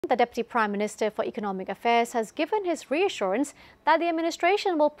The Deputy Prime Minister for Economic Affairs has given his reassurance that the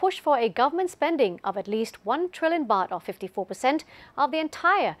administration will push for a government spending of at least 1 trillion baht or 54% of the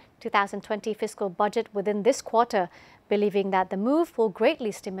entire 2020 fiscal budget within this quarter, believing that the move will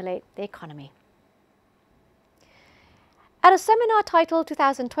greatly stimulate the economy. At a seminar titled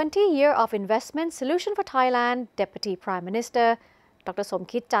 2020 Year of Investment Solution for Thailand, Deputy Prime Minister Dr.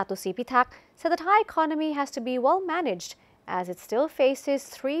 Somkid said the Thai economy has to be well managed as it still faces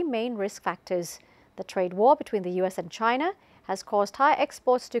three main risk factors. The trade war between the US and China has caused Thai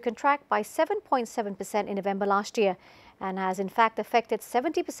exports to contract by 7.7% in November last year and has in fact affected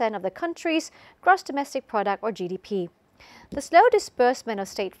 70% of the country's gross domestic product or GDP. The slow disbursement of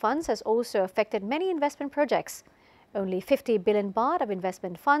state funds has also affected many investment projects. Only 50 billion baht of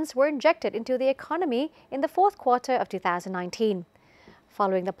investment funds were injected into the economy in the fourth quarter of 2019.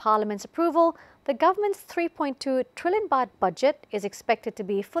 Following the Parliament's approval, the government's 3.2 trillion baht budget is expected to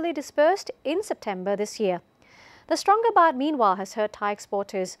be fully disbursed in September this year. The stronger baht, meanwhile, has hurt Thai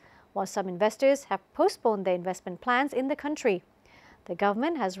exporters, while some investors have postponed their investment plans in the country. The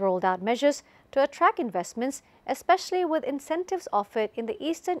government has rolled out measures to attract investments, especially with incentives offered in the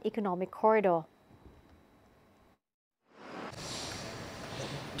Eastern Economic Corridor.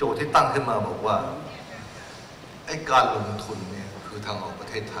 โจทย์ที่ตั้งขึ้นมาบอกว่าไอ้การลงทุนเนี่ยคือทางออกประ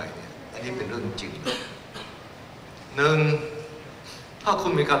เทศไทยเนี่ยอันนี้เป็นเรื่องจริงหนึ่งถ้าคุ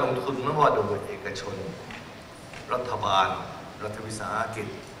ณมีการลงทุนไม่ว่าโดยเอกชนรัฐบาลรัฐวิสาหกิจ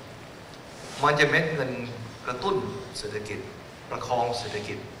มันจะเม็ดเงินกระตุ้นเศรษฐกิจประคองเศรษฐ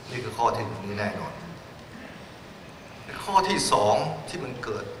กิจนี่คือข้อที่หนึ่งแน่นอนข้อที่สองที่มันเ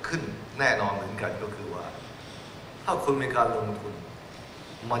กิดขึ้นแน่นอนเหมือนกันก็คือว่าถ้าคุณมีการลงทุน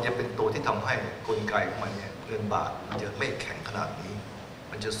มันจะเป็นตัวที่ทำให้กลไกของมันเนี่ยเงินบาทมันจะไม่แข็งขนาดนี้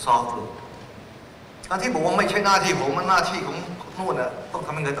มันจะซอฟต์ลงการที่บอกว่าไม่ใช่หน้าที่ผมมันหน้าที่ของโน่นนะต้องท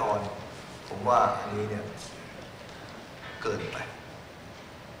ำให้เงินอ่อนผมว่าอันนี้เนี่ยเกินไป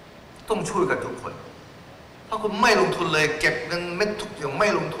ต้องช่วยกันทุกคนถ้าคุณไม่ลงทุนเลยเก็บเงินเม็ดทุกอย่างไม่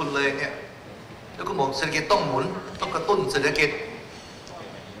ลงทุนเลยเนี่ยแล้วก็บอกเศรษฐกิจต้องหมุนต้องกระตุ้นเศรษฐกิจ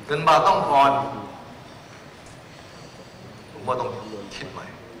เงินบาทต้องอ่อนผมว่าต้องคิดใหม่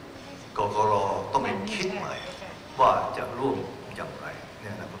กกร.ต้องคิดใหม่ว่าจะร่วมอย่างไรเ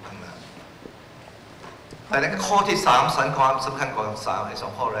นี่ยนะข้างหน้าแต่ในข้อที่สามความสำคัญกว่าสามไอ้สอ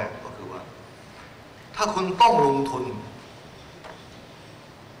งข้อแรกก็คือว่าถ้าคุณต้องลงทุน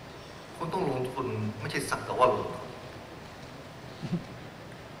คุณต้องลงทุนไม่ใช่สักแต่ว่าลงทุน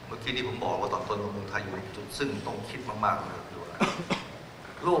เมื่อกี้ที่ผมบอกว่าตอนต้นเมืองไทยอยู่จุดซึ่งต้องคิดมากๆเลยดูนะ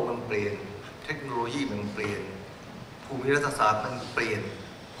โลกมันเปลี่ยนเทคโนโลยีมันเปลี่ยนภูมิรัฐศาสตร์มันเปลี่ยน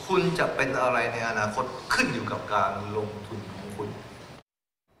คุณจะเป็นอะไรในอนาคตขึ้นอยู่กับการลงทุนของคุณ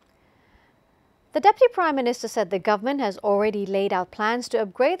The Deputy Prime Minister said the government has already laid out plans to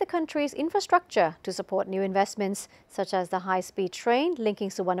upgrade the country's infrastructure to support new investments, such as the high-speed train linking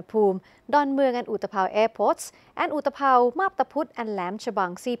Suvarnabhumi, Don Mueang and Utapao airports, and Utapao, Maptaput and Lam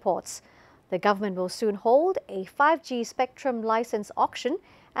Chabang seaports. The government will soon hold a 5G spectrum license auction,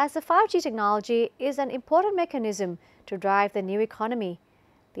 as the 5G technology is an important mechanism to drive the new economy.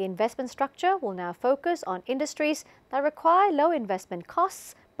 The investment structure will now focus on industries that require low investment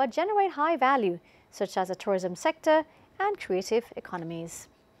costs but generate high value, such as the tourism sector and creative economies.